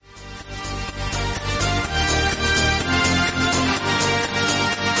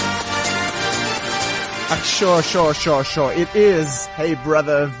Sure. It is Hey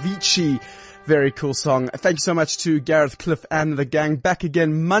Brother Vici. Very cool song. Thank you so much to Gareth, Cliff and the gang. Back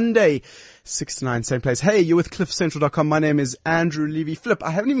again Monday, 6 to 9, same place. Hey, you're with CliffCentral.com. My name is Andrew Levy. Flip,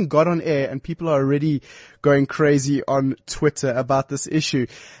 I haven't even got on air and people are already going crazy on Twitter about this issue.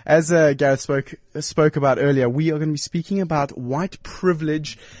 As Gareth spoke about earlier, we are going to be speaking about white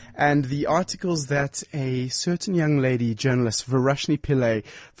privilege and the articles that a certain young lady journalist, Varashni Pillay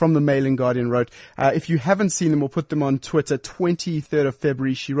from the Mail and Guardian wrote. If you haven't seen them, we'll put them on Twitter. 23rd of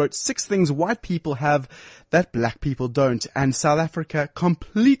February, she wrote 6 things white people have that black people don't. And South Africa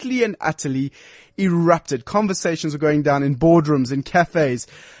completely and utterly erupted. Conversations were going down in boardrooms, in cafes.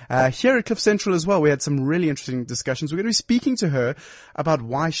 Here at Cliff Central as well, we had some really interesting discussions. We're going to be speaking to her about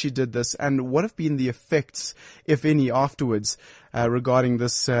why she did this and what have been the effects, if any, afterwards regarding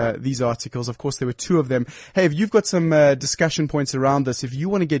these articles. Of course, there were 2 of them. Hey, if you've got some discussion points around this, if you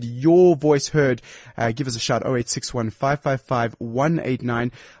want to get your voice heard, give us a shout, 0861 555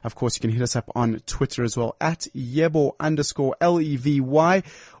 189. Of course, you can hit us up on Twitter as well, at Yebo_LEVY.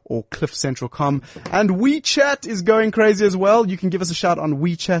 Or CliffCentral.com. And WeChat is going crazy as well. You can give us a shout on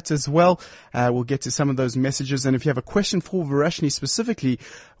WeChat as well. We'll get to some of those messages. And if you have a question for Varashni specifically,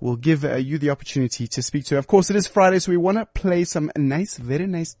 we'll give you the opportunity to speak to her. Of course, it is Friday, so we want to play some nice, very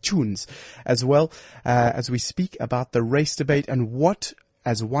nice tunes as well, as we speak about the race debate and what,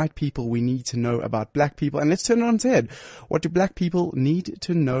 as white people, we need to know about black people. And let's turn it on its head. What do black people need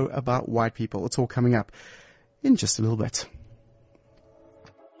to know about white people? It's all coming up in just a little bit.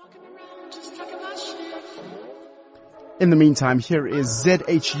 In the meantime, here is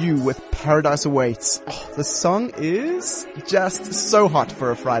ZHU with Paradise Awaits. Oh, the song is just so hot for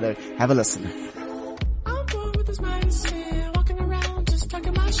a Friday. Have a listen. I'm bored with this mindset, walking around just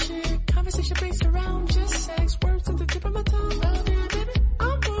talking my shit. Conversation based around just sex, words at the tip of my tongue. Oh, yeah, baby.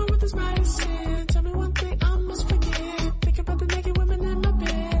 I'm bored with this mindset. Tell me one thing I must forget. Think about the naked women in my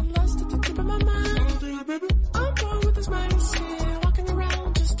bed, lust at the tip of my mind. Oh, yeah, baby. I'm bored with this mindset, walking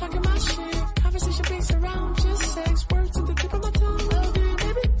around just talking my shit. Conversation based around just sex, words at the tip of my tongue. Oh, yeah,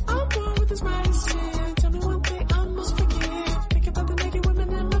 baby. I'm bored with this mindset. Tell me one thing I must forget. Think about the naked women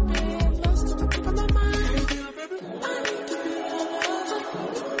in my bed, lust at the tip of my mind. I need to be a lover. I need to be a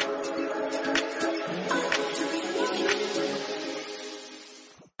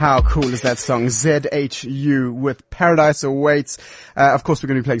How cool is that song? ZHU with Paradise Awaits. Of course, we're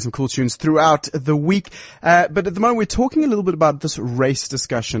going to be playing some cool tunes throughout the week. But at the moment, we're talking a little bit about this race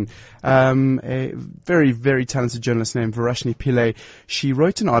discussion. A very, very talented journalist named Varashni Pillay. She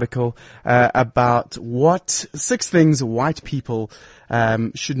wrote an article about what 6 things white people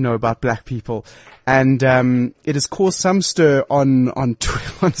should know about black people. And it has caused some stir on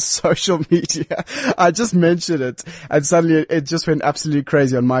social media. I just mentioned it, and suddenly it just went absolutely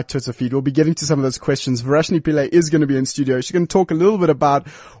crazy on my Twitter feed. We'll be getting to some of those questions. Varashni Pillay is going to be in studio. She's going to talk a little bit about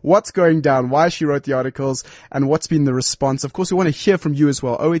what's going down, why she wrote the articles, and what's been the response. Of course, we want to hear from you as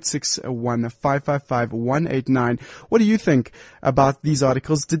well. 0861 555 189. What do you think about these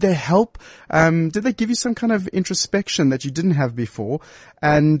articles? Did they help? Did they give you some kind of introspection that you didn't have before?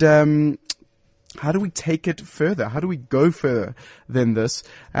 And how do we take it further? How do we go further than this?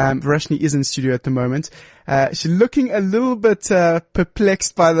 Varashni is in studio at the moment. She's looking a little bit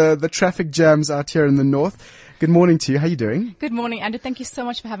perplexed by the traffic jams out here in the north. Good morning to you. How are you doing? Good morning, Andrew. Thank you so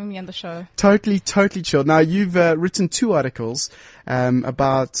much for having me on the show. Totally chilled. Now, you've written 2 articles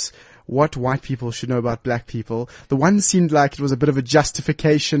about what white people should know about black people. The one seemed like it was a bit of a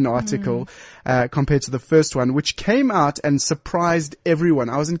justification article compared to the first one, which came out and surprised everyone.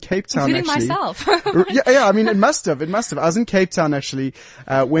 I was in Cape Town, including actually. myself. Yeah. I mean, it must have. I was in Cape Town actually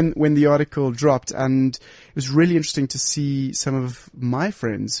when the article dropped, and it was really interesting to see some of my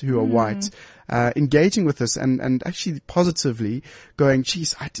friends who are white engaging with this and actually positively going,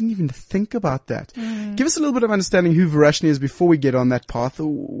 geez, I didn't even think about that. Give us a little bit of understanding who Varashni is before we get on that path.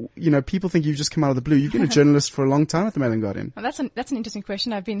 You know, people think you've just come out of the blue. You've been a journalist for a long time at the Mail and Guardian. Well, that's an interesting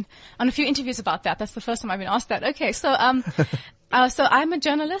question. I've been on a few interviews about that. That's the first time I've been asked that. Okay, so so I'm a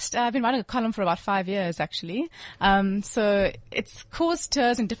journalist. I've been writing a column for about 5 years, actually. So it's caused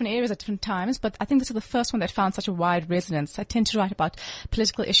stirs in different areas at different times, but I think this is the first one that found such a wide resonance. I tend to write about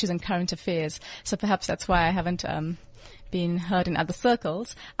political issues and current affairs, so perhaps that's why I haven't been heard in other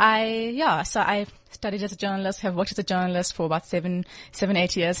circles. So I studied as a journalist, have worked as a journalist for about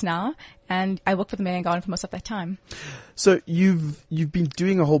 8 years now, and I worked for the Mail and Guardian for most of that time. So you've been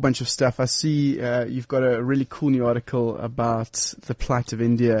doing a whole bunch of stuff. I see you've got a really cool new article about the plight of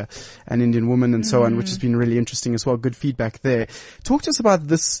India and Indian women and so on, which has been really interesting as well. Good feedback there. Talk to us about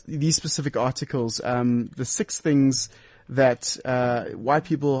these specific articles, the 6 things that white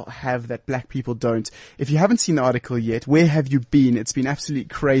people have that black people don't. If you haven't seen the article yet, where have you been? It's been absolutely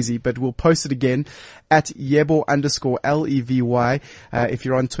crazy, but we'll post it again at Yebo_Levy. If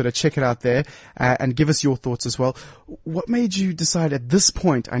you're on Twitter, check it out there and give us your thoughts as well. What made you decide at this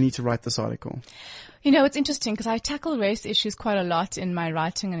point, I need to write this article? You know, it's interesting because I tackle race issues quite a lot in my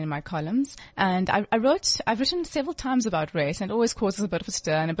writing and in my columns. And I've written several times about race, and it always causes a bit of a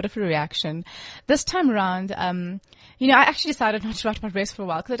stir and a bit of a reaction. This time around, you know, I actually decided not to write about race for a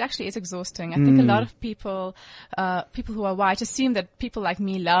while because it actually is exhausting. I think a lot of people who are white assume that people like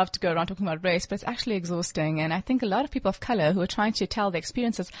me love to go around talking about race, but it's actually exhausting. And I think a lot of people of color who are trying to tell their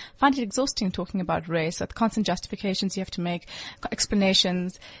experiences find it exhausting talking about race. The constant justifications you have to make,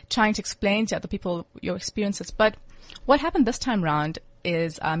 explanations, trying to explain to other people your experiences. But what happened this time round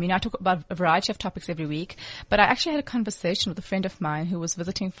is, you know, I talk about a variety of topics every week, but I actually had a conversation with a friend of mine who was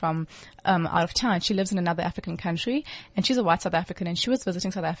visiting from out of town. She lives in another African country, and she's a white South African, and she was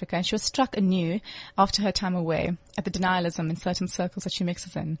visiting South Africa, and she was struck anew after her time away at the denialism in certain circles that she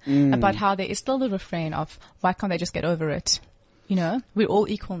mixes in, about how there is still the refrain of, why can't they just get over it? You know, we're all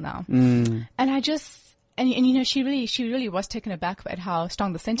equal now. And I just... And you know, she really was taken aback at how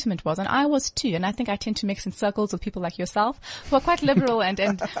strong the sentiment was, and I was too. And I think I tend to mix in circles with people like yourself who are quite liberal and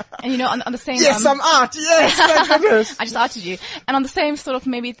you know, on the same. Yes, I'm art. Yes, thank goodness. I just arted you, and on the same sort of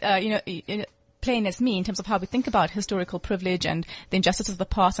maybe plane as me in terms of how we think about historical privilege and the injustices of the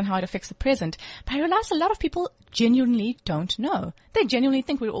past and how it affects the present. But I realize a lot of people genuinely don't know. They genuinely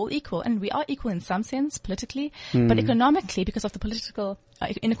think we're all equal, and we are equal in some sense politically, but economically, because of the political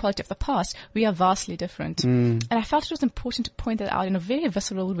inequality of the past, we are vastly different. And I felt it was important to point that out in a very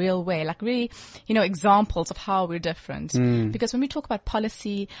visceral, real way, like really, you know, examples of how we're different. Because when we talk about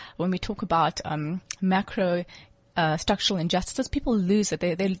policy, when we talk about macro structural injustices, people lose it.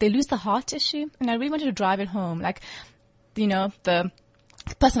 They lose the heart issue. And I really wanted to drive it home. Like, you know, the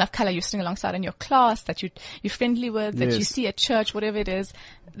person of color you're sitting alongside in your class, that you're friendly with, that you see at church, whatever it is,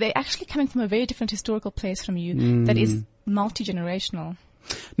 they're actually coming from a very different historical place from you that is multi-generational.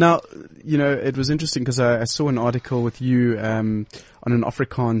 Now, you know, it was interesting because I saw an article with you on an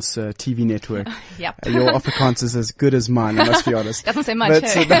Afrikaans TV network. Yep. Your Afrikaans is as good as mine, I must be honest. Doesn't say much.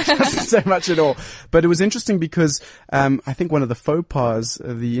 That doesn't say much at all. But it was interesting because I think one of the faux pas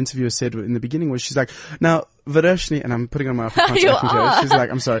the interviewer said in the beginning was, she's like, now, Varashni, and I'm putting on my Afrikaans accent here. She's like,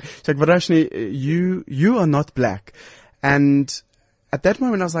 I'm sorry. She's like, Varashni, you are not black. And at that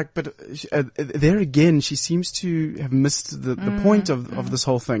moment, I was like, but there again, she seems to have missed the point of this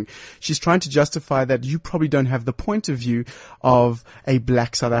whole thing. She's trying to justify that you probably don't have the point of view of a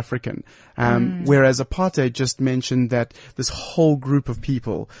black South African. Whereas apartheid just mentioned that this whole group of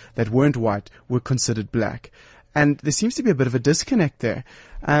people that weren't white were considered black. And there seems to be a bit of a disconnect there.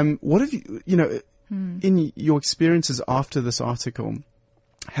 What have you know, in your experiences after this article,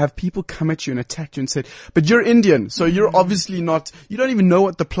 have people come at you and attacked you and said, but you're Indian, so you're obviously not, you don't even know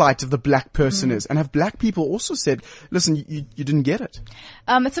what the plight of the black person is. And have black people also said, listen, you didn't get it?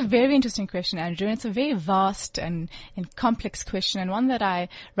 It's a very interesting question, Andrew, and it's a very vast and complex question, and one that I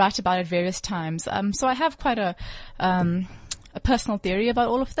write about at various times. So I have quite a personal theory about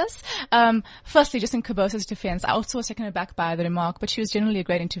all of this. Firstly, just in Kobosa's defense, I also was taken aback by the remark, but she was generally a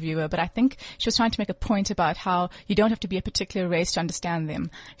great interviewer, but I think she was trying to make a point about how you don't have to be a particular race to understand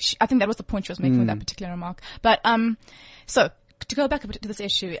them. I think that was the point she was making with that particular remark. But, so, to go back a bit to this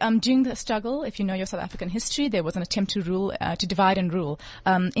issue, during the struggle, if you know your South African history, there was an attempt to rule, to divide and rule.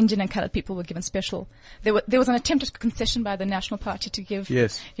 Indian and colored people were given special. There was an attempt at concession by the National Party to give, you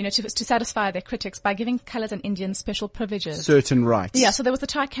know, to satisfy their critics by giving colors and Indians special privileges. Certain rights. Yeah, so there was the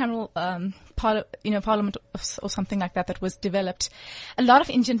tricameral, parliament or something like that was developed. A lot of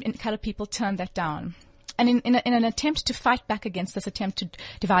Indian and colored people turned that down. And in an attempt to fight back against this attempt to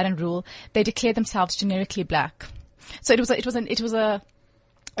divide and rule, they declared themselves generically black. So it was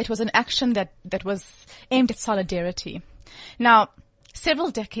an action that was aimed at solidarity. Now,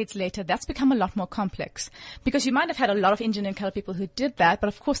 several decades later, that's become a lot more complex because you might have had a lot of Indian and colored people who did that, but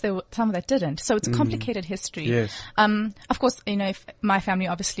of course there were some that didn't. So it's a complicated history. Yes. Of course, you know, if my family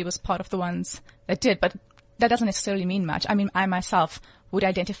obviously was part of the ones that did, but that doesn't necessarily mean much. I mean, I myself would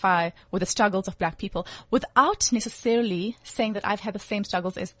identify with the struggles of black people without necessarily saying that I've had the same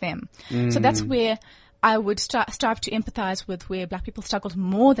struggles as them. So that's where I would strive to empathize with where black people struggled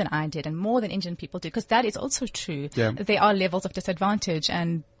more than I did and more than Indian people did, because that is also true. Yeah. There are levels of disadvantage,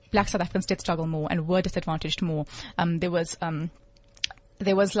 and black South Africans did struggle more and were disadvantaged more. There was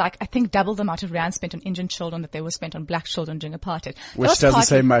there was like, I think, double the amount of rand spent on Indian children that they were spent on black children during apartheid. Which doesn't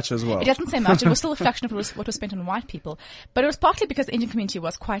say much as well. It doesn't say much. It was still a fraction of what was spent on white people. But it was partly because the Indian community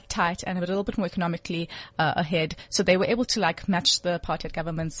was quite tight and a little bit more economically ahead. So they were able to like match the apartheid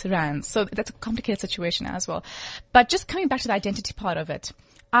government's rands. So that's a complicated situation as well. But just coming back to the identity part of it,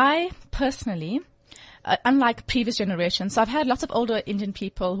 I personally, unlike previous generations, so I've had lots of older Indian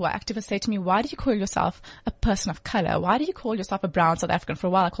people who are activists say to me, why do you call yourself a person of color? Why do you call yourself a brown South African? For a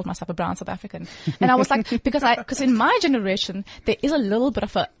while I called myself a brown South African. And I was like, because in my generation, there is a little bit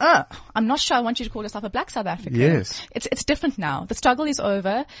of I'm not sure I want you to call yourself a black South African. Yes. It's different now. The struggle is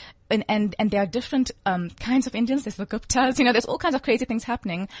over. And there are different kinds of Indians. There's the Guptas, there's all kinds of crazy things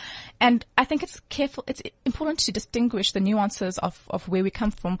happening. And I think it's important to distinguish the nuances of where we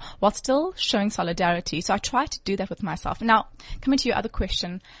come from while still showing solidarity. So I try to do that with myself. Now, coming to your other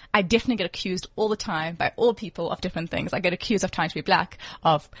question, I definitely get accused all the time by all people of different things. I get accused of trying to be black,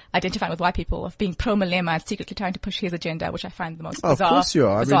 of identifying with white people, of being pro-Malema and secretly trying to push his agenda, which I find the most bizarre, of course you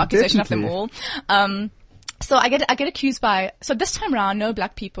are. bizarre accusation of them all. So I get accused so this time around, no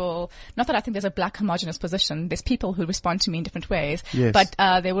black people, not that I think there's a black homogenous position. There's people who respond to me in different ways. Yes. But,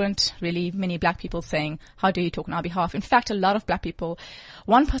 there weren't really many black people saying, how dare you talk on our behalf? In fact, a lot of black people,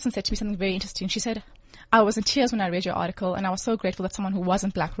 one person said to me something very interesting. She said, I was in tears when I read your article and I was so grateful that someone who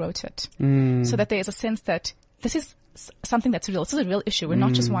wasn't black wrote it. So that there is a sense that this is something that's real. This is a real issue. We're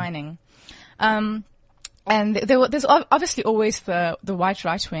not just whining. And there's obviously always the white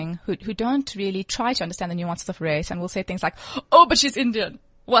right wing who don't really try to understand the nuances of race and will say things like, oh, but she's Indian.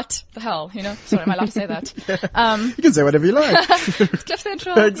 What the hell? Sorry, am I allowed to say that? You can say whatever you like. It's Cliff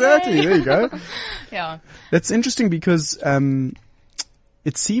Central. Exactly. Yay. There you go. Yeah. That's interesting because,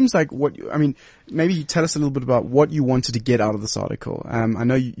 it seems like maybe tell us a little bit about what you wanted to get out of this article. I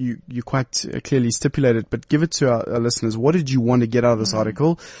know you quite clearly stipulated, but give it to our listeners. What did you want to get out of this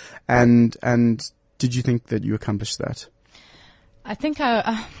article? And did you think that you accomplished that? I think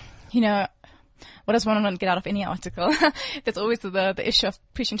what does one want to get out of any article? There's always the issue of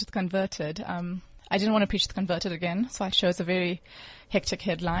preaching to the converted. I didn't want to preach to the converted again, so I chose a very hectic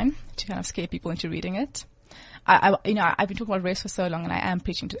headline to kind of scare people into reading it. I've been talking about race for so long, and I am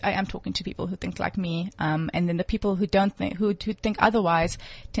talking to people who think like me, and then the people who don't think, who think otherwise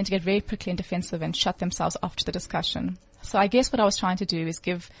tend to get very prickly and defensive and shut themselves off to the discussion. So I guess what I was trying to do is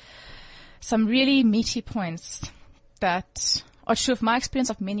give some really meaty points that are true of my experience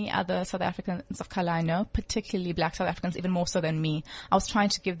of many other South Africans of color I know, particularly black South Africans, even more so than me. I was trying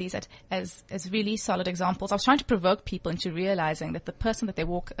to give these as really solid examples. I was trying to provoke people into realizing that the person that they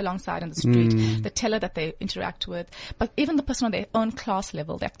walk alongside on the street, the teller that they interact with, but even the person on their own class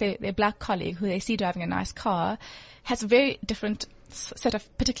level, like their black colleague who they see driving a nice car, has a very different set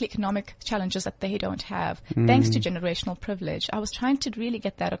of particularly economic challenges that they don't have, thanks to generational privilege. I was trying to really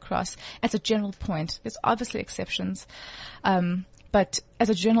get that across as a general point. There's obviously exceptions, but as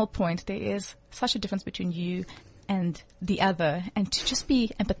a general point, there is such a difference between you and the other, and to just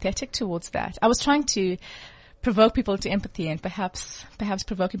be empathetic towards that. I was trying to provoke people to empathy, and perhaps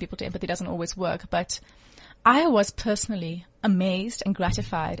provoking people to empathy doesn't always work, but I was personally amazed and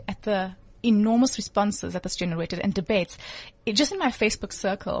gratified at the enormous responses that this generated and debates. Just in my Facebook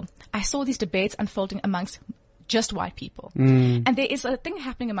circle, I saw these debates unfolding amongst just white people. And there is a thing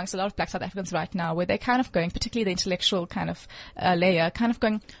happening amongst a lot of black South Africans right now where they're kind of going, particularly the intellectual kind of layer, kind of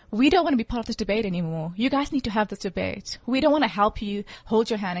going, we don't want to be part of this debate anymore. You guys need to have this debate. We don't want to help you, hold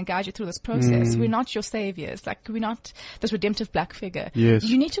your hand and guide you through this process. We're not your saviors. Like, we're not this redemptive black figure. Yes.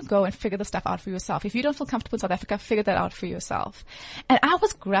 You need to go and figure the stuff out for yourself. If you don't feel comfortable in South Africa, figure that out for yourself. And I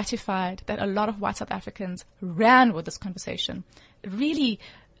was gratified that a lot of white South Africans ran with this conversation, really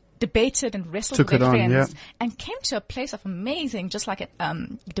debated and wrestled with their friends, and came to a place of amazing, just like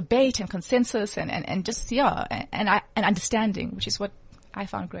debate and consensus and just and understanding, which is what I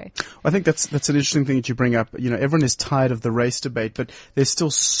found great. I think that's an interesting thing that you bring up. Everyone is tired of the race debate, but there's still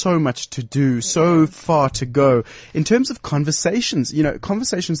so much to do, so far to go in terms of conversations.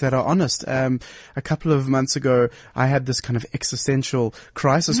 Conversations that are honest. A couple of months ago, I had this kind of existential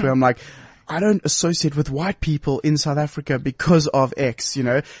crisis where I'm like, I don't associate with white people in South Africa because of X,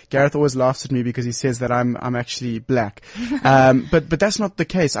 Gareth always laughs at me because he says that I'm actually black. But that's not the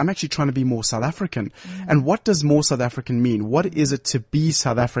case. I'm actually trying to be more South African. And what does more South African mean? What is it to be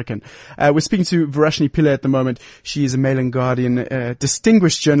South African? We're speaking to Varashini Pillay at the moment. She is a Mail and Guardian,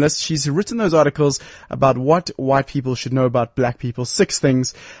 distinguished journalist. She's written those articles about what white people should know about black people. 6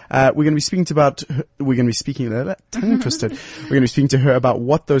 things. We're going to be speaking to her about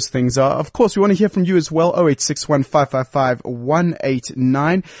what those things are. Of course, course, we want to hear from you as well. 0861 555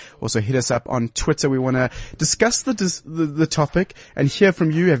 189. Also hit us up on Twitter. We want to discuss the topic and hear from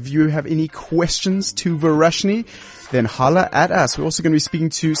you. If you have any questions to Varashni, then holla at us. We're also going to be speaking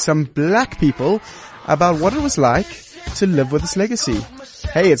to some black people about what it was like to live with this legacy.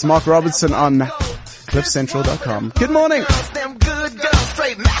 Hey, it's Mark Robertson on CliffCentral.com. Good morning. Them good girls,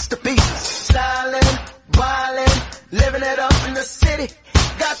 straight masterpieces. Stylin', wildin', living it up in the city.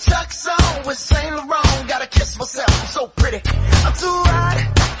 Got Chuck's on with Saint Laurent. Gotta kiss myself, I'm so pretty. I'm too hot.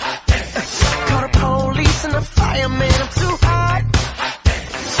 Call the police and the fireman. I'm too hot.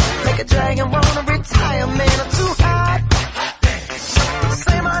 Make a dragon wanna retire, man. I'm too hot.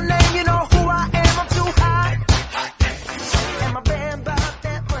 Say my name, you know who I am. I'm too hot. And my band bought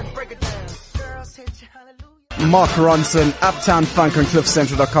that money. Break it down. Girls hit you, hallelujah. Mark Ronson, Uptown Funk on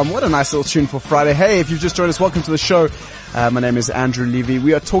CliffCentral.com. What a nice little tune for Friday. Hey, if you've just joined us, welcome to the show. My name is Andrew Levy.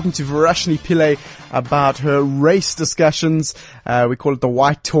 We are talking to Varashni Pillay about her race discussions. We call it the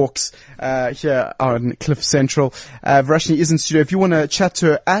White Talks here on Cliff Central. Varashni is in studio. If you want to chat to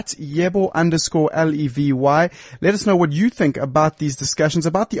her at Yebo_Levy, let us know what you think about these discussions,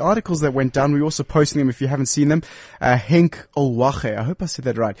 about the articles that went down. We're also posting them if you haven't seen them. Henk Olwache, I hope I said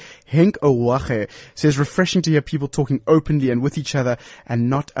that right. Henk Olwache says, refreshing to hear people talking openly and with each other and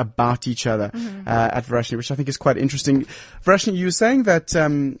not about each other at Varashni, which I think is quite interesting. Varashni, you were saying that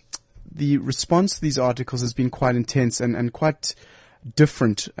the response to these articles has been quite intense and quite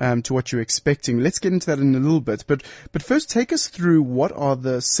different to what you're expecting. Let's get into that in a little bit. But first, take us through what are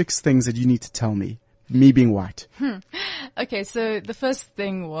the 6 things that you need to tell me being white. Okay, so the first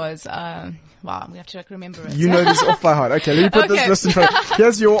thing was, wow, we have to remember it. You know this off by heart. Okay, let me put this list in front.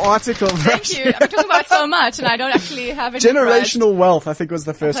 Here's your article. Thank you. I'm talking about so much and I don't actually have it. Generational wealth, I think, was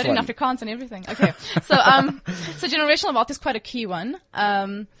the first I've one. heard in Afrikaans and everything. Okay. So, so generational wealth is quite a key one.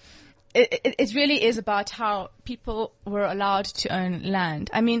 It really is about how people were allowed to own land.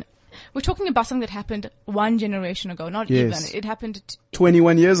 I mean, we're talking about something that happened 1 generation ago, not Yes. even. It happened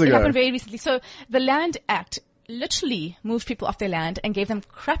 21 years It ago. happened very recently. So the Land Act literally moved people off their land and gave them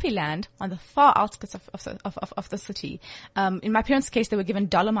crappy land on the far outskirts of the city. In my parents' case, they were given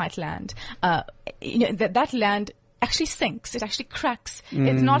dolomite land. That land actually sinks. It actually cracks.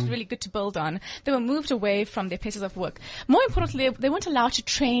 It's not really good to build on. They were moved away from their places of work. More importantly, they weren't allowed to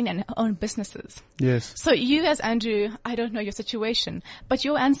train and own businesses. Yes. So you as Andrew, I don't know your situation, but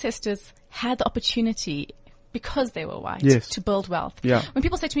your ancestors had the opportunity because they were white Yes. to build wealth. Yeah. When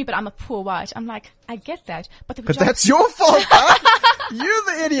people say to me, but I'm a poor white, I'm like, I get that, but But that's your fault, huh? You're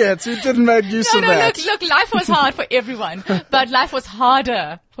the idiots who didn't make use of that. Look, life was hard for everyone, but life was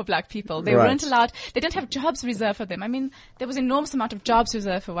harder for black people. They Right. weren't allowed, they didn't have jobs reserved for them. I mean, there was an enormous amount of jobs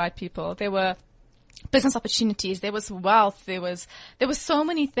reserved for white people. There were business opportunities, there was wealth, there was so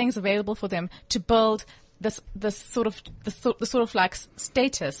many things available for them to build this sort of like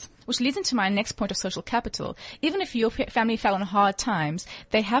status, which leads into my next point of social capital. Even if your family fell on hard times,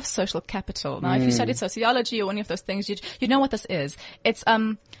 they have social capital. Now, if you studied sociology or any of those things, you know what this is. It's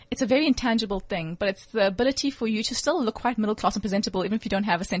a very intangible thing, but it's the ability for you to still look quite middle class and presentable, even if you don't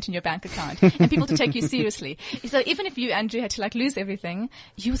have a cent in your bank account, and people to take you seriously. So even if you, Andrew, had to lose everything,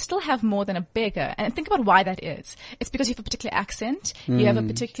 you still have more than a beggar. And think about why that is. It's because you have a particular accent, you have a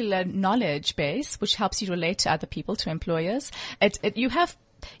particular knowledge base, which helps you relate to other people, to employers.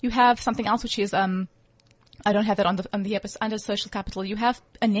 You have something else, which is, I don't have that on the here, but under social capital, you have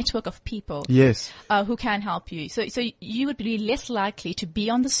a network of people. Yes. Who can help you. So you would be less likely to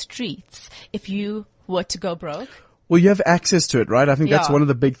be on the streets if you were to go broke. Well, you have access to it, right? I think that's Yeah. one of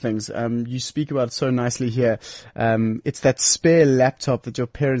the big things. You speak about it so nicely here. It's that spare laptop that your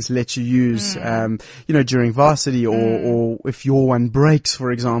parents let you use, during varsity or if your one breaks,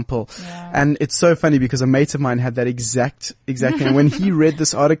 for example. Yeah. And it's so funny because a mate of mine had that exact thing. And when he read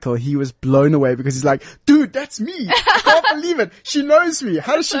this article, he was blown away because he's like, dude, that's me. I can't believe it. She knows me.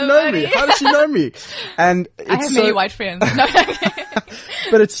 How does she So know me? funny. How does she know me? And I have many white friends. No.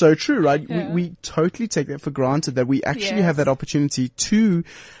 but it's so true, right? Yeah. We totally take that for granted that we actually Yes. have that opportunity to,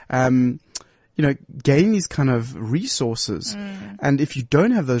 gain these kind of resources. And if you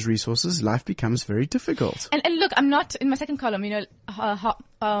don't have those resources, life becomes very difficult. And look, I'm not in my second column.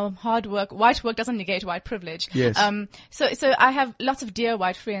 Hard work, white work doesn't negate white privilege. Yes. So I have lots of dear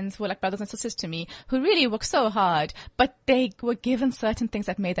white friends who are like brothers and sisters to me who really work so hard, but they were given certain things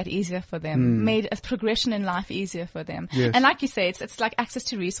that made that easier for them, made a progression in life easier for them. Yes. And like you say, it's like access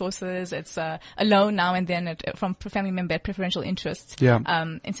to resources. It's a loan now and then from family member at preferential interests. Yeah.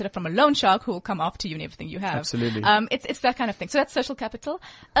 Instead of from a loan shark who will come after you and everything you have. Absolutely. It's that kind of thing. So that's social capital.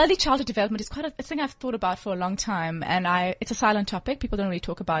 Early childhood development is quite a thing I've thought about for a long time, and it's a silent topic. People don't really talk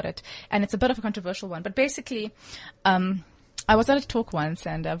talk about it, and it's a bit of a controversial one. But basically, I was at a talk once,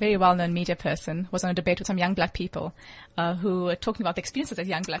 and a very well-known media person was on a debate with some young black people who were talking about the experiences as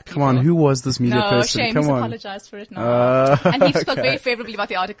young black people. Come on, who was this media person? No, shame. Come He's on. apologized for it. No. And he spoke very favorably about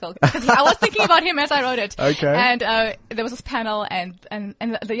the article. Because I was thinking about him as I wrote it. Okay. And there was this panel, and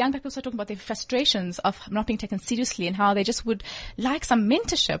the young black people started talking about their frustrations of not being taken seriously and how they just would like some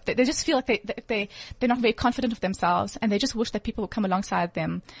mentorship. They just feel like they're not very confident of themselves, and they just wish that people would come alongside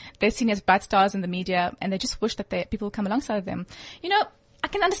them. They're seen as bright stars in the media, and they just wish that people would come alongside them. You know, I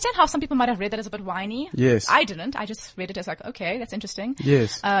can understand how some people might have read that as a bit whiny. Yes. I didn't. I just read it as like, okay, that's interesting.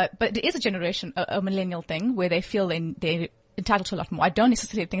 Yes. But it is a generation, a millennial thing where they feel they're entitled to a lot more. I don't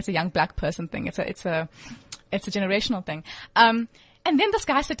necessarily think it's a young black person thing. It's a generational thing. And then this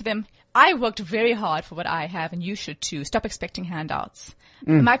guy said to them, I worked very hard for what I have, and you should too. Stop expecting handouts.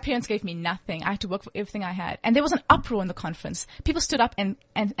 My parents gave me nothing. I had to work for everything I had. And there was an uproar in the conference. People stood up and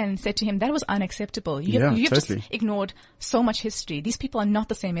said to him, that was unacceptable. You've totally. just ignored so much history. These people are not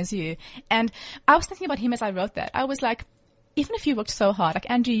the same as you. And I was thinking about him as I wrote that. I was like, even if you worked so hard, like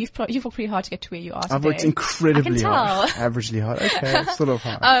Andrew, you've worked pretty hard to get to where you are today. I've worked incredibly I can hard. tell. Averagely hard. Okay, sort of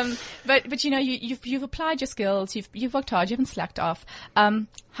hard. But you know, you've applied your skills, you've worked hard, you haven't slacked off.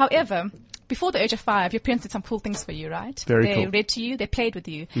 However, before the age of 5, your parents did some cool things for you, right? Very They cool. read to you, they played with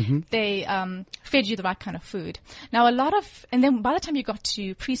you, they fed you the right kind of food. Now and then by the time you got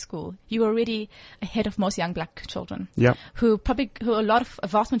to preschool, you were already ahead of most young black children. Yeah. A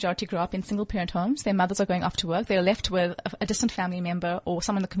vast majority grew up in single parent homes. Their mothers are going off to work. They're left with a distant family member or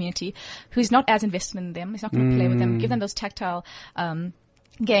someone in the community who's not as invested in them. He's not going to play with them, give them those tactile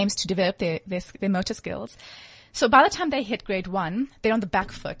games to develop their motor skills. So by the time they hit grade 1, they're on the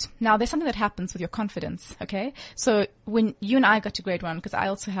back foot. Now, there's something that happens with your confidence, okay? So when you and I got to grade 1, because I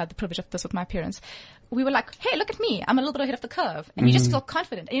also had the privilege of this with my parents, we were like, hey, look at me. I'm a little bit ahead of the curve. And you just feel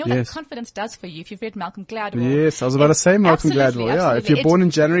confident. And you know what Yes. that confidence does for you if you've read Malcolm Gladwell. Yes, I was about to say Malcolm Absolutely, Gladwell. Yeah, if absolutely. you're born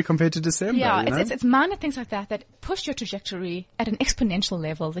in January compared to December. Yeah, you know? it's minor things like that push your trajectory at an exponential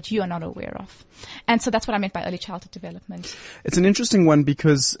level that you are not aware of. And so that's what I meant by early childhood development. It's an interesting one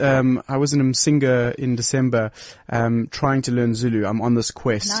because I was in Msinga in December trying to learn Zulu. I'm on this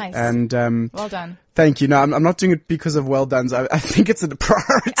quest. Nice. And Well done. thank you. No, I'm not doing it because of well done. I think it's a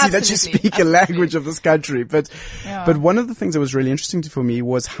priority that you Absolutely, speak a absolutely. language of this country. But Yeah. one of the things that was really interesting for me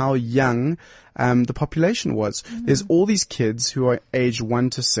was how young the population was. There's all these kids who are aged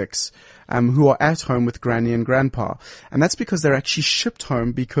 1 to 6 who are at home with granny and grandpa. And that's because they're actually shipped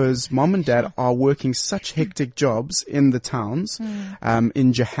home because mom and dad are working such hectic jobs in the towns,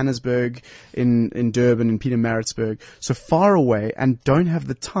 in Johannesburg, in Durban, in Pietermaritzburg, so far away, and don't have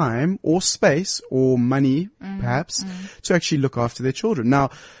the time or space or money, perhaps, to actually look after their children. Now,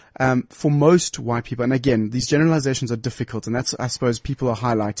 for most white people, and again, these generalizations are difficult, and that's, I suppose, people are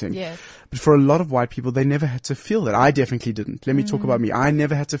highlighting. Yes. But for a lot of white people, they never had to feel that. I definitely didn't. Let me talk about me. I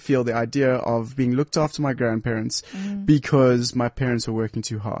never had to feel the idea of being looked after my grandparents because my parents were working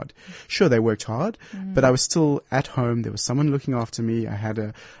too hard. Sure, they worked hard, but I was still at home. There was someone looking after me. I had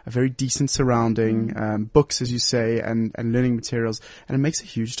a very decent surrounding, books, as you say, and learning materials, and it makes a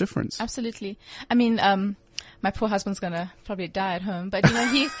huge difference. Absolutely. I mean, my poor husband's gonna probably die at home, but you know,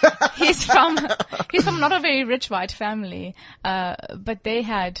 he's from not a very rich white family, but they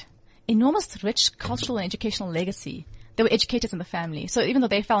had enormous rich cultural and educational legacy. They were educators in the family. So even though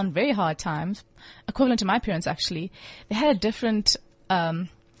they fell in very hard times, equivalent to my parents actually, they had a different,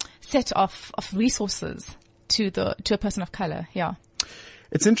 set of resources to a person of color. Yeah.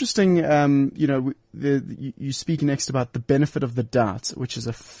 It's interesting, you know, you speak next about the benefit of the doubt, which is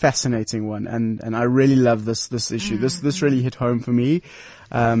a fascinating one, and I really love this issue. This really hit home for me.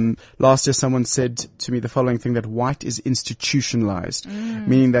 Last year someone said to me the following thing, that white is institutionalized,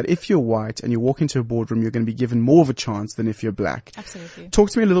 meaning that if you're white and you walk into a boardroom, you're going to be given more of a chance than if you're black. Absolutely. Talk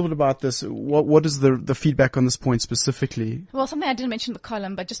to me a little bit about this. What is the feedback on this point specifically? Well, something I didn't mention in the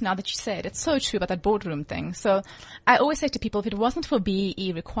column, but just now that you said, it's so true about that boardroom thing. So I always say to people, if it wasn't for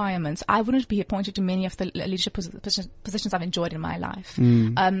BEE requirements, I wouldn't be appointed to many of the leadership positions I've enjoyed in my life.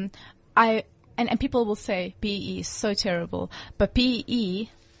 And people will say BEE is so terrible, but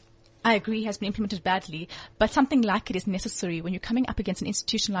BEE, I agree, has been implemented badly, but something like it is necessary when you're coming up against an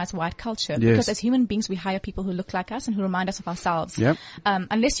institutionalized white culture. Yes. Because as human beings, we hire people who look like us and who remind us of ourselves. Yep.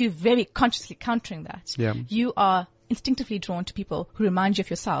 Unless you're very consciously countering that, Yeah. you are instinctively drawn to people who remind you of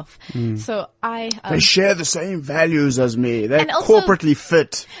yourself. So They share the same values as me. They're And also- corporately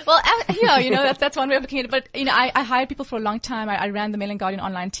fit. well, yeah, that's one way of looking at it. But, I hired people for a long time. I ran the Mail and Guardian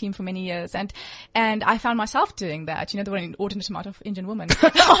online team for many years. And I found myself doing that. There were an inordinate amount of Indian women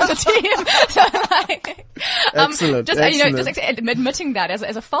on the team. So Excellent, just, excellent. just admitting that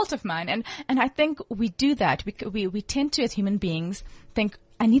as a fault of mine. And I think we do that. We tend to, as human beings, think,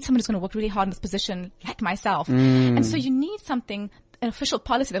 I need someone who's going to work really hard in this position like myself. And so you need something, an official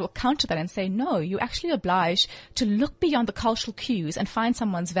policy that will counter that and say, no, you're actually obliged to look beyond the cultural cues and find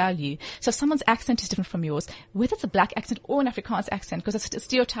someone's value. So if someone's accent is different from yours, whether it's a black accent or an Afrikaans accent, because it's a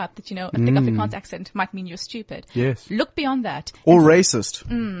stereotype that, a thick Afrikaans accent might mean you're stupid. Yes. Look beyond that. Or racist.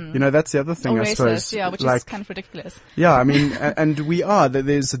 That's the other thing, Or I suppose. racist, yeah, which like, is kind of ridiculous. Yeah, I mean, and we are.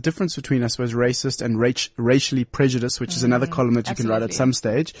 There's a difference between, I suppose, racist and racially prejudiced, which is another column that you can write at some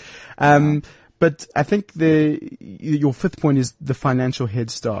stage. But I think your fifth point is the financial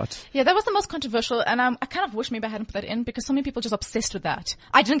head start. Yeah, that was the most controversial, and I kind of wish maybe I hadn't put that in because so many people are just obsessed with that.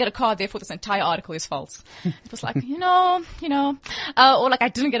 I didn't get a car, therefore this entire article is false. It was like, or like I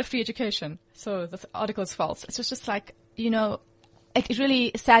didn't get a free education, so this article is false. It's just like, it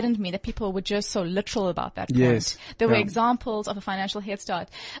really saddened me that people were just so literal about that point. Yes. There were Yeah. examples of a financial head start.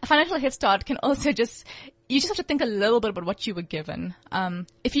 A financial head start can also you just have to think a little bit about what you were given.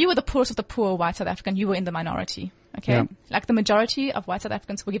 If you were the poorest of the poor white South African, you were in the minority. Okay? Yeah. Like the majority of white South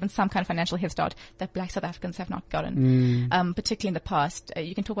Africans were given some kind of financial head start that black South Africans have not gotten. Particularly in the past.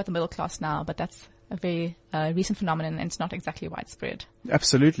 You can talk about the middle class now, but that's a very recent phenomenon and it's not exactly widespread.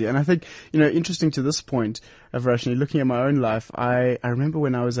 Absolutely. And I think, interesting to this point of Rashni, looking at my own life, I remember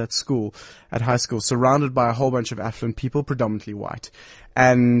when I was at high school, surrounded by a whole bunch of affluent people, predominantly white.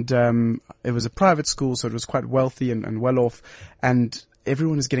 And it was a private school, so it was quite wealthy and well off. And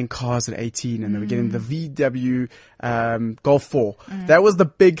everyone was getting cars at 18 and they were getting the VW Golf 4. That was the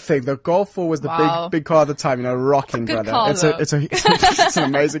big thing. The Golf 4 was the Wow. big car at the time, rocking, It's a good brother. car, though. It's an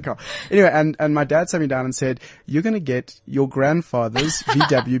amazing car. Anyway, and my dad sat me down and said, you're going to get your grandfather's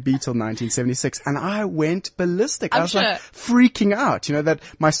VW Beetle 1976. And I went ballistic. I I'm was sure. like freaking out, that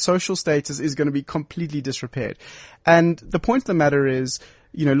my social status is going to be completely disrepaired. And the point of the matter is,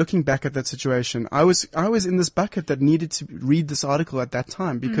 looking back at that situation, I was in this bucket that needed to read this article at that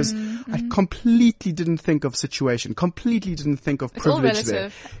time because I completely didn't think of situation, completely didn't think of It's all privilege there.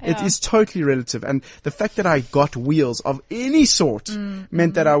 relative. It Yeah. is totally relative. And the fact that I got wheels of any sort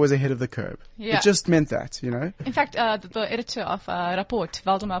meant that I was ahead of the curve. Yeah. It just meant that, In fact, the editor of Rapport,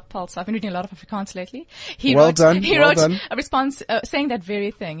 Valdemar Pulse, I've been reading a lot of Afrikaans lately. He Well wrote done. a response saying that very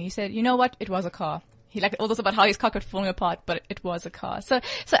thing. He said, you know what? It was a car. He liked all this about how his car kept falling apart, but it was a car. So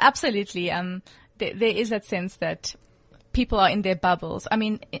absolutely, there is that sense that people are in their bubbles. I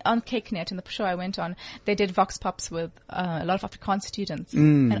mean, on CakeNet, in the show I went on, they did Vox Pops with a lot of Afrikaans students.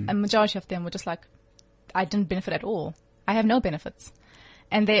 And a majority of them were just like, I didn't benefit at all. I have no benefits.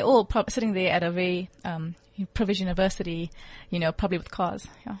 And they're all sitting there at a very privileged university, probably with cars.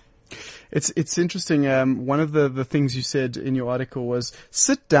 Yeah. It's interesting. One of the things you said in your article was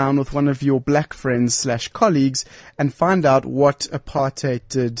sit down with one of your black friends / colleagues and find out what apartheid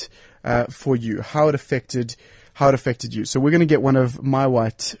did for you, how it affected you. So we're going to get one of my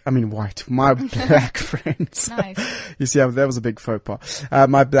my black friends. Nice. You see, that was a big faux pas.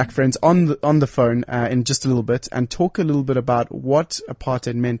 My black friends on the phone in just a little bit and talk a little bit about what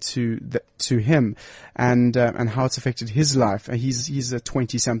apartheid meant to him and how it's affected his life. He's a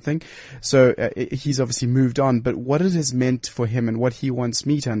 20-something, so he's obviously moved on. But what it has meant for him and what he wants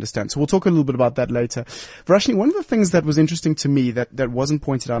me to understand. So we'll talk a little bit about that later. Varashni, one of the things that was interesting to me that wasn't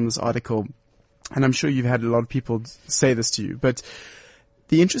pointed out in this article, and I'm sure you've had a lot of people say this to you, but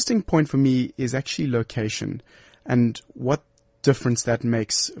the interesting point for me is actually location and what difference that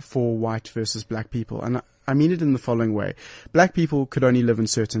makes for white versus black people. And I mean it in the following way. Black people could only live in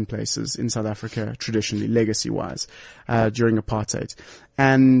certain places in South Africa, traditionally, legacy-wise, during apartheid.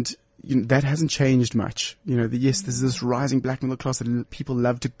 And that hasn't changed much. Yes, there's this rising black middle class that people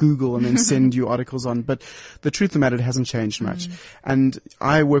love to Google and then send you articles on, but the truth of the matter, it hasn't changed much. And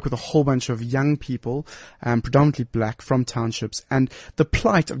I work with a whole bunch of young people, predominantly black, from townships, and the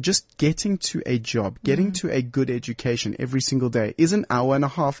plight of just getting to a job, getting to a good education every single day is an hour and a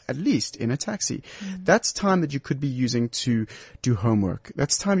half at least in a taxi. That's time that you could be using to do homework.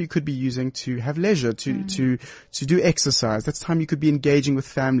 That's time you could be using to have leisure, to do exercise. That's time you could be engaging with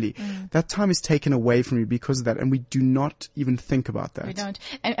family. that time is taken away from you because of that, and we do not even think about that. We don't.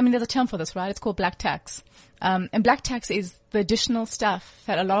 And, I mean, there's a term for this, right? It's called black tax. And black tax is the additional stuff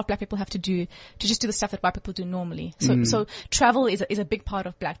that a lot of black people have to do to just do the stuff that white people do normally. So travel is a big part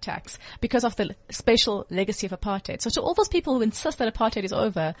of black tax because of the spatial legacy of apartheid. So to all those people who insist that apartheid is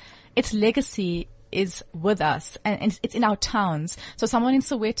over, its legacy is with us and it's in our towns. So someone in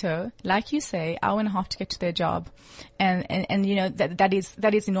Soweto, like you say, hour and a half to get to their job. And you know, that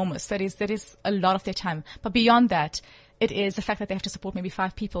is enormous. That is a lot of their time. But beyond that, it is the fact that they have to support maybe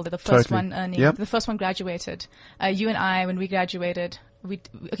 5 people. They're the first one earning. Yep. The first one graduated. You and I, when we graduated,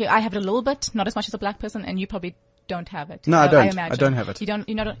 I have it a little bit, not as much as a black person, and you probably don't have it. No, I don't. imagine. I don't have it. You don't.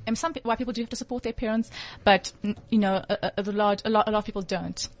 And some white people do have to support their parents, but you know, a lot of people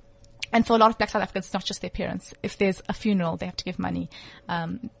don't. And for a lot of black South Africans, it's not just their parents. If there's a funeral, they have to give money.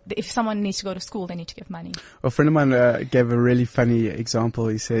 If someone needs to go to school, they need to give money. A friend of mine gave a really funny example.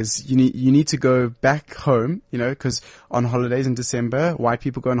 He says, you need to go back home, you know, because on holidays in December, white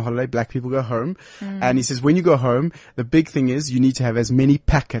people go on holiday, black people go home. And he says, when you go home, the big thing is you need to have as many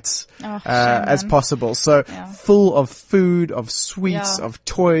packets as possible. So full of food, of sweets, of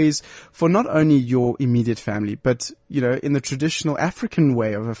toys for not only your immediate family, but, you know, in the traditional African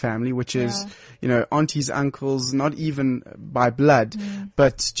way of a family, which is, you know, aunties, uncles, not even by blood,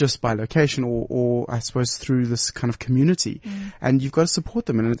 but just by location or I suppose through this kind of community. And you've got to support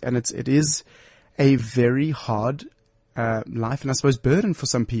them. And it is a very hard life and I suppose burden for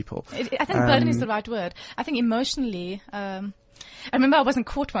some people. I think burden is the right word. I think emotionally, I remember I was in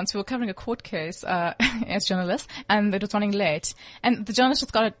court once. We were covering a court case as journalists, and it was running late. And the journalist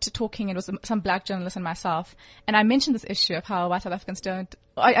just got to talking. It was some black journalist and myself. And I mentioned this issue of how white South Africans don't.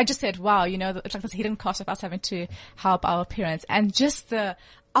 I just said, wow, you know, it's like this hidden cost of us having to help our parents. And just the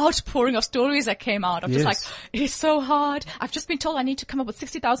outpouring of stories that came out of just like, it is so hard. I've just been told I need to come up with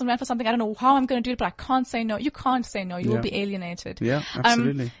 60,000 rand for something. I don't know how I'm going to do it, but I can't say no. You can't say no. You will be alienated. Yeah,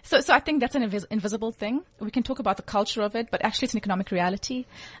 absolutely. So I think that's an invisible thing. We can talk about the culture of it, but actually it's an economic reality.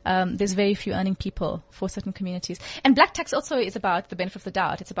 There's very few earning people for certain communities. And black tax also is about the benefit of the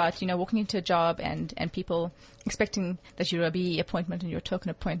doubt. It's about, you know, walking into a job and people expecting that you're a BE appointment and you're a token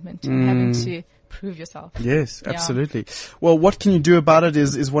appointment and having to prove yourself. Yes, absolutely. Well, what can you do about it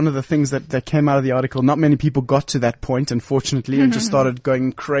is one of the things that came out of the article. Not many people got to that point, unfortunately, and just started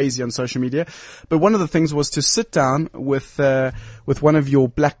going crazy on social media. But one of the things was to sit down with one of your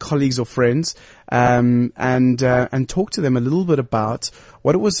black colleagues or friends, and talk to them a little bit about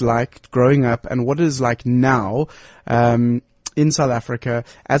what it was like growing up and what it is like now, in South Africa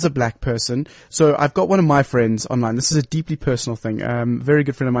as a black person. So I've got one of my friends online. This is a deeply personal thing. Very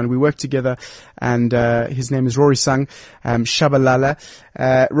good friend of mine. We work together and, his name is Rory Sang, Shabalala.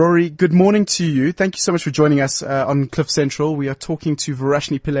 Rory, good morning to you. Thank you so much for joining us, on Cliff Central. We are talking to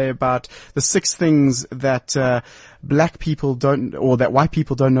Varashni Pillay about the 6 things that, black people don't, or that white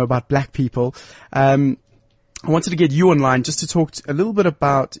people don't know about black people. I wanted to get you online just to talk a little bit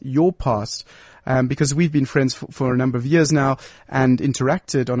about your past. Because we've been friends for a number of years now and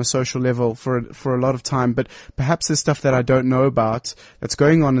interacted on a social level for a lot of time, but perhaps there's stuff that I don't know about that's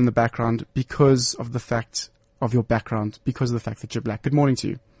going on in the background because of the fact of your background, because of the fact that you're black. Good morning to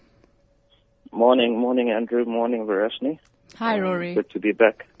you. Morning, Andrew. Morning, Varashni. Hi, Rory. Good to be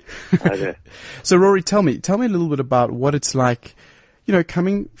back. Hi there. So, Rory, tell me a little bit about what it's like, you know,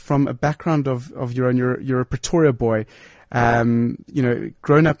 coming from a background of your own. You're a Pretoria boy, you know,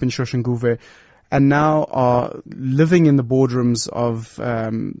 grown up in Soshanguve, and now are living in the boardrooms of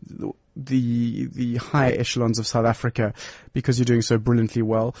the higher echelons of South Africa because you're doing so brilliantly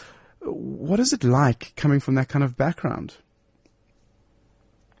well. What is it like coming from that kind of background?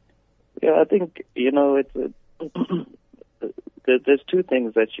 Yeah, I think, you know, it's there's 2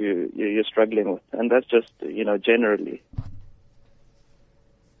 things that you're struggling with, and that's just, you know, generally.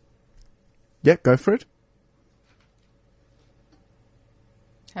 Yeah, go for it.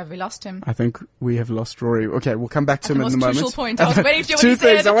 Have we lost him? I think we have lost Rory. Okay, we'll come back to him in a moment. Crucial point. I was waiting to hear what 2 he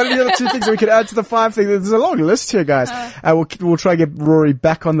things. said. I want to hear the 2 things we can add to the 5 things. There's a long list here, guys. We'll try to get Rory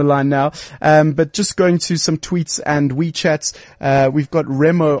back on the line now. But just going to some tweets and WeChats. We've got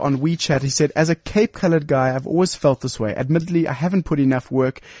Remo on WeChat. He said, as a Cape-colored guy, I've always felt this way. Admittedly, I haven't put enough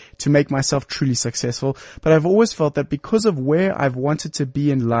work to make myself truly successful, but I've always felt that because of where I've wanted to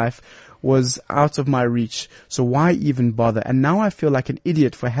be in life was out of my reach. So why even bother? And now I feel like an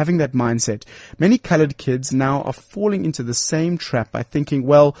idiot for having that mindset. Many colored kids now are falling into the same trap by thinking,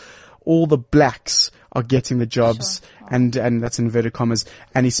 well, all the blacks are getting the jobs, and that's inverted commas,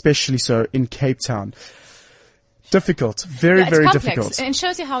 and especially so in Cape Town. Difficult. Very, very complex. difficult. And it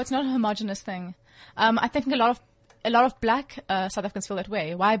shows you how it's not a homogenous thing. I think a lot of a lot of black South Africans feel that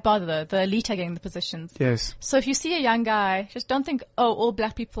way. Why bother? The elite are getting the positions. Yes. So if you see a young guy, just don't think, oh, all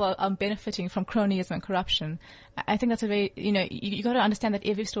black people are benefiting from cronyism and corruption. I think that's a very, you got to understand that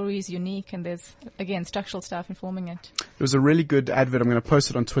every story is unique, and there's, again, structural stuff informing it. It was a really good advert. I'm going to post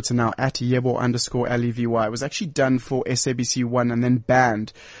it on Twitter now, at @Yebo_LEVY. It was actually done for SABC1 and then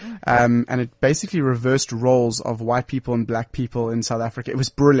banned. And it basically reversed roles of white people and black people in South Africa. It was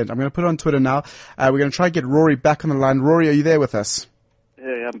brilliant. I'm going to put it on Twitter now. We're going to try to get Rory back on the line. Rory, are you there with us?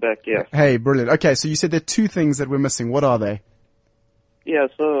 Hey, I'm back, yeah. Hey, brilliant. Okay, so you said there are two things that we're missing. What are they? Yeah,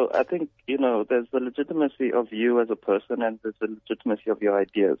 so I think, there's the legitimacy of you as a person and there's the legitimacy of your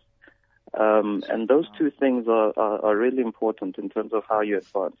ideas. And those two things are really important in terms of how you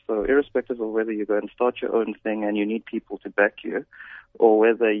advance. So irrespective of whether you go and start your own thing and you need people to back you, or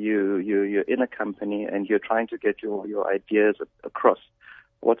whether you're in a company and you're trying to get your ideas across,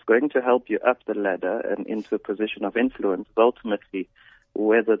 what's going to help you up the ladder and into a position of influence is ultimately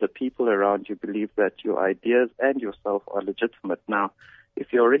whether the people around you believe that your ideas and yourself are legitimate. Now,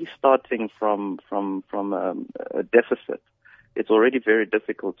 if you're already starting from a deficit, it's already very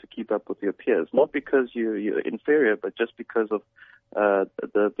difficult to keep up with your peers, not because you're inferior, but just because of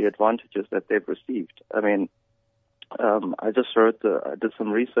the advantages that they've received. I mean, I just I did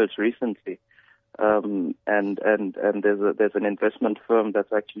some research recently, and there's an investment firm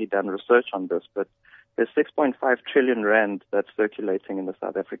that's actually done research on this, but there's 6.5 trillion rand that's circulating in the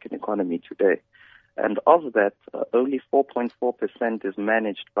South African economy today. And of that, only 4.4% is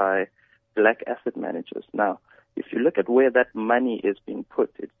managed by black asset managers. Now, if you look at where that money is being put,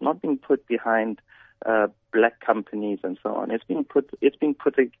 it's not being put behind black companies and so on. It's being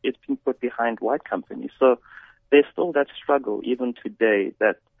put behind white companies. So there's still that struggle even today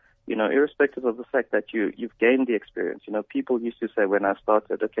that, irrespective of the fact that you've gained the experience. People used to say when I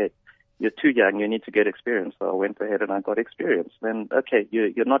started, okay, you're too young, you need to get experience. So I went ahead and I got experience. Then, okay,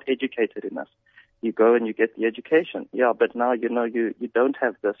 you're not educated enough. You go and you get the education. Yeah, but now, you don't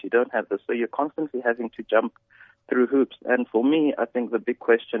have this, you don't have this. So you're constantly having to jump through hoops. And for me, I think the big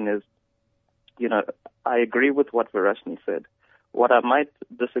question is, I agree with what Varashni said. What I might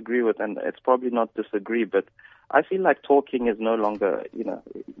disagree with, and it's probably not disagree, but I feel like talking is no longer,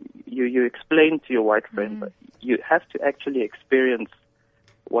 you explain to your white friend, but you have to actually experience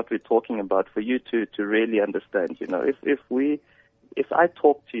what we're talking about for you to really understand. If I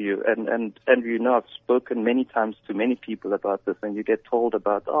talk to you and I've spoken many times to many people about this, and you get told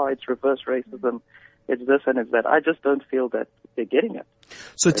about, it's reverse racism, it's this and it's that, I just don't feel that they're getting it.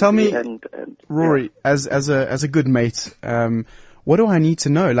 So tell me, Rory, as a good mate, what do I need to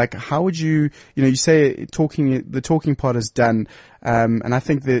know? Like, how would you say the talking part is done, and I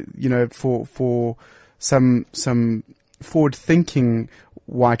think that for some forward thinking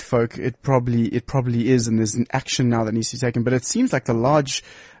white folk, it probably is, and there's an action now that needs to be taken. But it seems like the large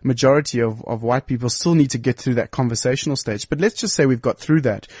majority of white people still need to get through that conversational stage. But let's just say we've got through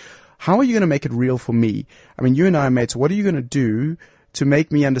that. How are you going to make it real for me? I mean, you and I are mates. What are you going to do to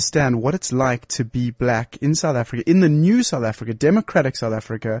make me understand what it's like to be black in South Africa, in the new South Africa, democratic South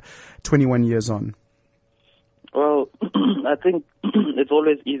Africa, 21 years on? Well, I think it's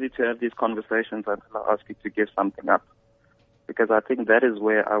always easy to have these conversations until I ask you to give something up. Because I think that is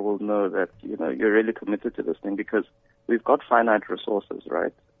where I will know that, you're really committed to this thing, because we've got finite resources,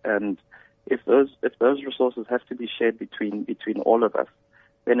 right? And if those resources have to be shared between all of us,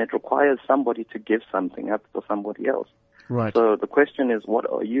 then it requires somebody to give something up for somebody else. Right. So the question is,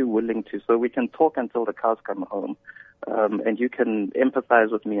 what are you willing to? So we can talk until the cows come home, and you can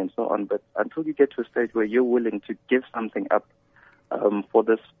empathize with me and so on. But until you get to a stage where you're willing to give something up for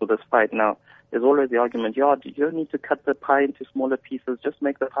this fight, now there's always the argument, you don't need to cut the pie into smaller pieces, just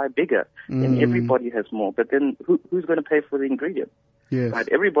make the pie bigger. Then everybody has more. But then who's going to pay for the ingredients? Yes. Right?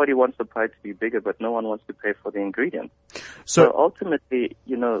 Everybody wants the pie to be bigger, but no one wants to pay for the ingredients. So ultimately,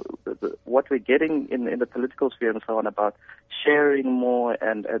 what we're getting in the political sphere and so on about sharing more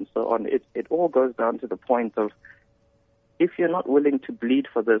and so on, it all goes down to the point of, if you're not willing to bleed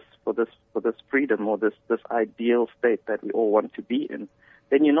for this freedom or this ideal state that we all want to be in,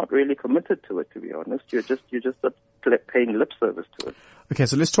 then you're not really committed to it, to be honest. You're just paying lip service to it. Okay,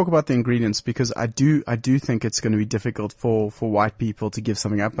 so let's talk about the ingredients, because I do think it's going to be difficult for white people to give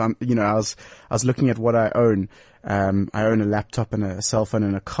something up. I was looking at what I own. I own a laptop and a cell phone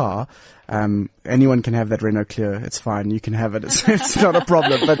and a car. Anyone can have that Renault Clio. It's fine. You can have it. It's not a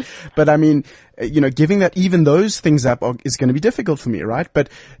problem. But I mean, giving that, even those things up is going to be difficult for me, right? But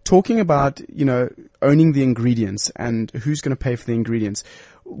talking about, owning the ingredients and who's going to pay for the ingredients,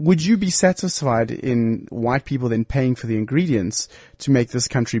 would you be satisfied in white people then paying for the ingredients to make this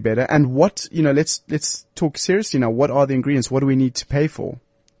country better? And what, let's talk seriously now. What are the ingredients? What do we need to pay for?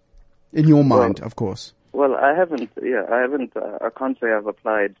 In your mind, of course. Well, I can't say I've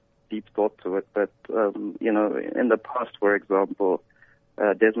applied deep thought to it, but, in the past, for example,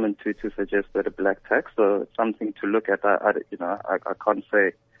 Desmond Tutu suggested a black tax, so it's something to look at. I can't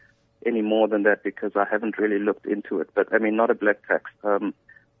say any more than that because I haven't really looked into it. But I mean, not a black tax,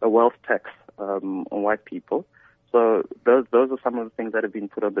 a wealth tax on white people. So those are some of the things that have been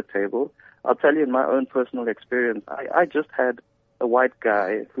put on the table. I'll tell you in my own personal experience, I just had a white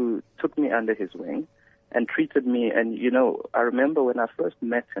guy who took me under his wing and treated me. And I remember when I first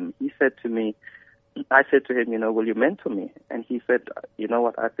met him, I said to him, will you mentor me? And he said, you know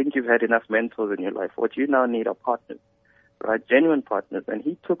what, I think you've had enough mentors in your life. What you now need are partners, right? Genuine partners. And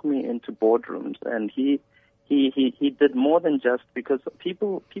he took me into boardrooms, and he did more than just, because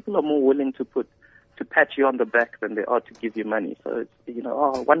people are more willing to pat you on the back than they are to give you money. So it's,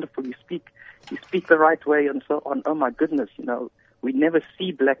 oh, wonderful, you speak the right way and so on. Oh my goodness, we never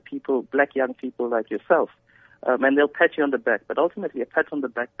see black young people like yourself. And they'll pat you on the back, but ultimately a pat on the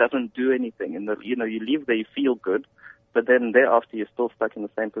back doesn't do anything. And you leave there, you feel good, but then thereafter you're still stuck in the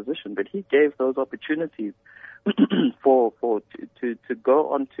same position. But he gave those opportunities to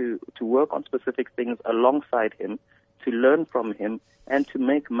go on to work on specific things alongside him, to learn from him, and to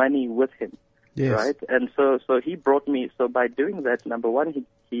make money with him. Yes. Right? And so he brought me, so by doing that, number one,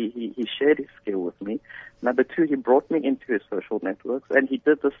 he shared his skill with me. Number two, he brought me into his social networks, and he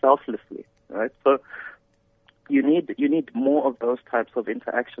did this selflessly, right? So you need more of those types of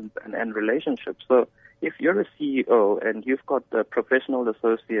interactions and relationships. So if you're a CEO and you've got the professional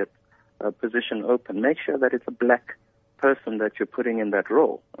associate position open, make sure that it's a black person that you're putting in that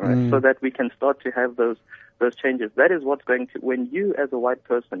role, right? So that we can start to have those changes. That is what's going to, when you as a white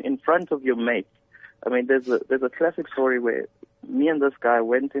person in front of your mates, I mean, there's a classic story where me and this guy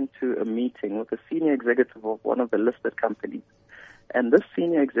went into a meeting with a senior executive of one of the listed companies. And this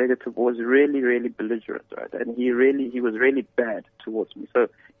senior executive was really, really belligerent, right? And he was really bad towards me. So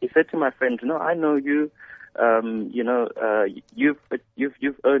he said to my friend, I know you, you've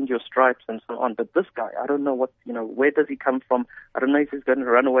earned your stripes and so on. But this guy, I don't know what, where does he come from? I don't know if he's going to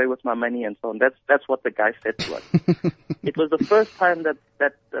run away with my money and so on. That's what the guy said to us. It was the first time that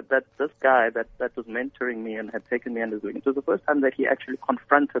this guy that was mentoring me and had taken me under his wing, it was the first time that he actually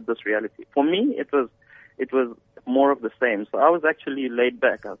confronted this reality. For me, it was more of the same. So I was actually laid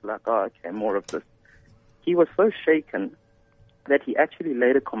back. I was like, oh, okay, more of this. He was so shaken that he actually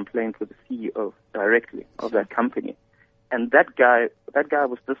laid a complaint with the CEO directly of that company. And that guy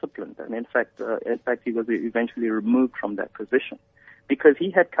was disciplined. And in fact, he was eventually removed from that position because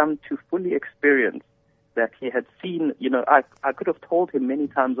he had come to fully experience that he had seen, I could have told him many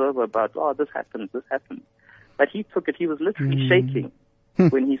times over about, oh, this happens. But he took it, he was literally shaking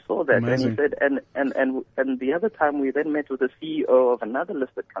when he saw that. Amazing. And he said, and the other time we then met with the CEO of another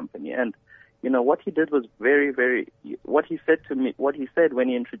listed company, and what he did was very, very, what he said to me, what he said when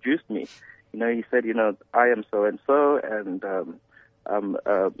he introduced me, he said, I am so-and-so, and,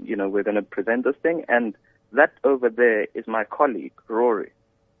 we're going to present this thing, and that over there is my colleague, Rory,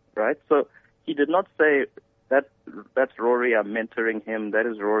 right? So he did not say, that's Rory, I'm mentoring him, that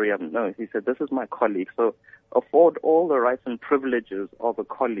is Rory, no, he said, this is my colleague. So afford all the rights and privileges of a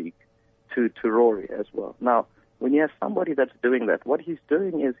colleague to Rory as well. Now, when you have somebody that's doing that, what he's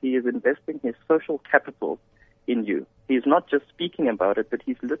doing is he is investing his social capital in you. He's not just speaking about it, but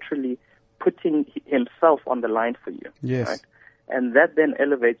he's literally putting himself on the line for you. Yes. Right? And that then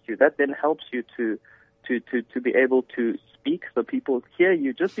elevates you. That then helps you to be able to speak so people hear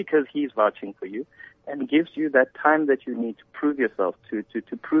you just because he's vouching for you, and gives you that time that you need to prove yourself, to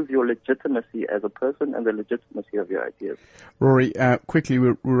prove your legitimacy as a person and the legitimacy of your ideas. Rory, quickly,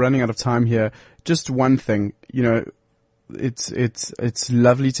 we're running out of time here. Just one thing, it's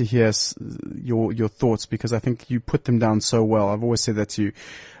lovely to hear your thoughts, because I think you put them down so well. I've always said that to you.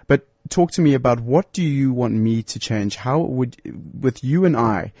 But talk to me about, what do you want me to change? How would, with you and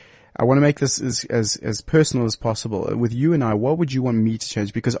I want to make this as personal as possible. With you and I, what would you want me to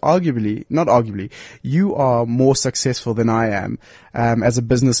change? Because not arguably, you are more successful than I am, as a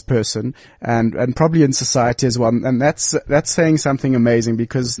business person, and probably in society as well. And that's saying something amazing,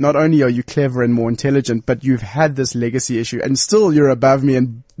 because not only are you clever and more intelligent, but you've had this legacy issue, and still you're above me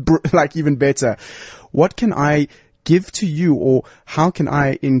and even better. What can I give to you, or how can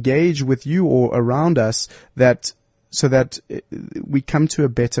I engage with you or around us so that we come to a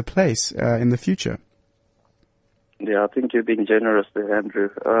better place in the future? Yeah, I think you're being generous there, Andrew.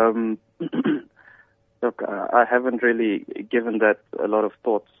 Look, I haven't really given that a lot of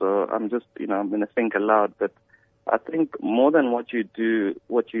thought, so I'm just, I'm going to think aloud. But I think more than what you do,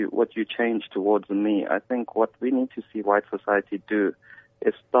 what you change towards me, I think what we need to see white society do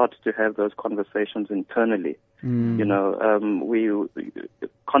is start to have those conversations internally. We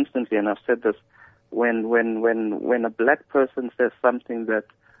constantly, and I've said this, when a black person says something that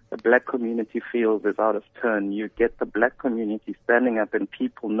the black community feels is out of turn, you get the black community standing up and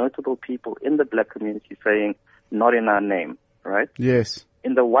notable people in the black community saying, not in our name, right? Yes.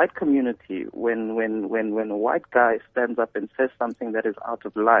 In the white community, when a white guy stands up and says something that is out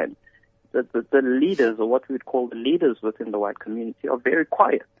of line, the leaders, or what we would call the leaders within the white community, are very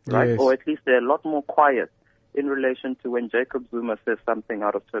quiet, right? Yes. Or at least they're a lot more quiet in relation to when Jacob Zuma says something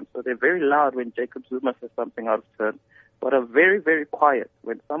out of turn. So they're very loud when Jacob Zuma says something out of turn, but are very, very quiet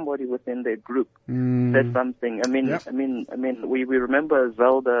when somebody within their group says something. We remember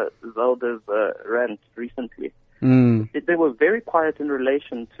Zelda's rant recently. They were very quiet in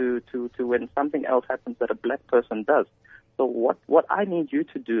relation to when something else happens that a black person does. So what I need you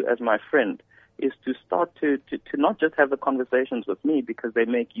to do as my friend is to start to not just have the conversations with me because they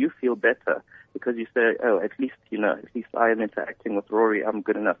make you feel better, because you say, oh, at least I am interacting with Rory, I'm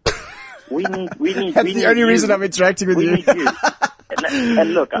good enough. We need That's the only reason I'm interacting with you. Need you.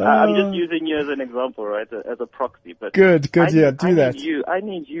 And look, I'm just using you as an example, right, as a proxy. But Good, yeah, do that. I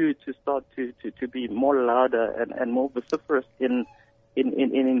need you to start to be more louder and more vociferous in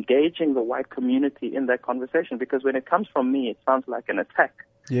engaging the white community in that conversation, because when it comes from me, it sounds like an attack.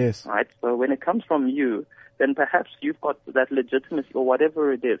 Yes. Right? So when it comes from you, then perhaps you've got that legitimacy or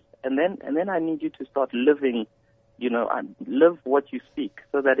whatever it is. And then I need you to start living, live what you speak,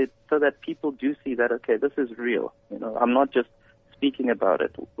 so that people do see that, okay, this is real. I'm not just speaking about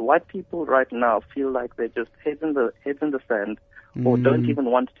it. The white people right now feel like they're just heads in the sand, or don't even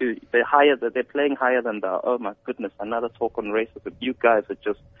want to. They're playing higher than thou. Oh my goodness, another talk on racism. You guys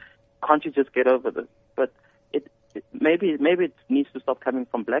can't you just get over this? But maybe it needs to stop coming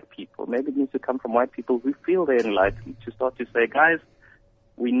from black people. Maybe it needs to come from white people who feel they're enlightened, to start to say, guys,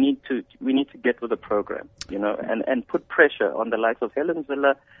 we need to get with the program, and put pressure on the likes of Helen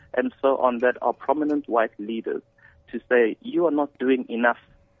Zille and so on, that are prominent white leaders, to say, you are not doing enough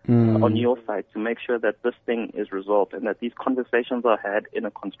on your side to make sure that this thing is resolved and that these conversations are had in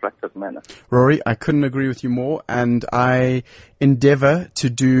a constructive manner. Rory, I couldn't agree with you more, and I endeavor to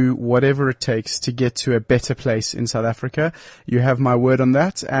do whatever it takes to get to a better place in South Africa. You have my word on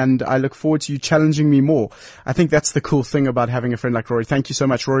that, and I look forward to you challenging me more. I think that's the cool thing about having a friend like Rory. Thank you so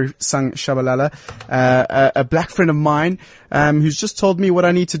much, Rory Sang Shabalala, a black friend of mine, who's just told me what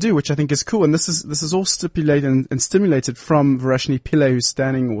I need to do, which I think is cool. And this is all stipulated and stimulated from Varashini Pillay, who's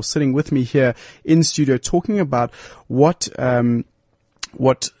standing or sitting with me here in studio, talking about what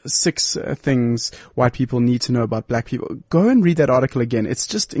 6 things white people need to know about black people. Go and read that article again. It's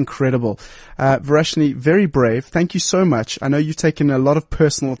just incredible. Varashini, very brave. Thank you so much. I know you've taken a lot of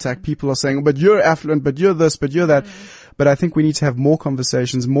personal attack. People are saying, but you're affluent, but you're this, but you're that. But I think we need to have more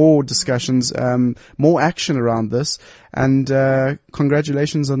conversations, more discussions, more action around this. And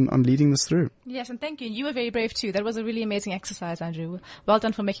congratulations on leading this through. Yes, and thank you. You were very brave too. That was a really amazing exercise, Andrew. Well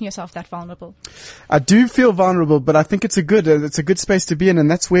done for making yourself that vulnerable. I do feel vulnerable, but I think it's a good space to be in, and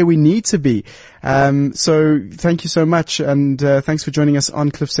that's where we need to be. So thank you so much, and thanks for joining us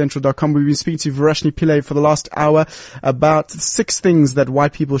on cliffcentral.com. We've been speaking to Varashini Pillay for the last hour about 6 things that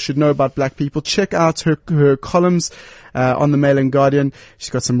white people should know about black people. Check out her columns on the Mail and Guardian. She's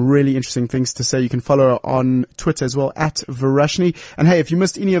got some really interesting things to say. You can follow her on Twitter as well, at Varashini. And hey, if you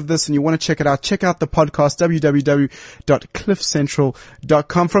missed any of this and you want to check it out, check out the podcast,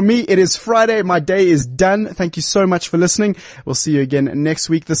 www.cliffcentral.com. From me, it is Friday. My day is done. Thank you so much for listening. We'll see you again next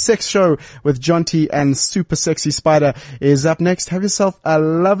week. The Sex Show with Jonty and Super Sexy Spider is up next. Have yourself a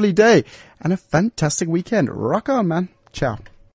lovely day and a fantastic weekend. Rock on, man. Ciao.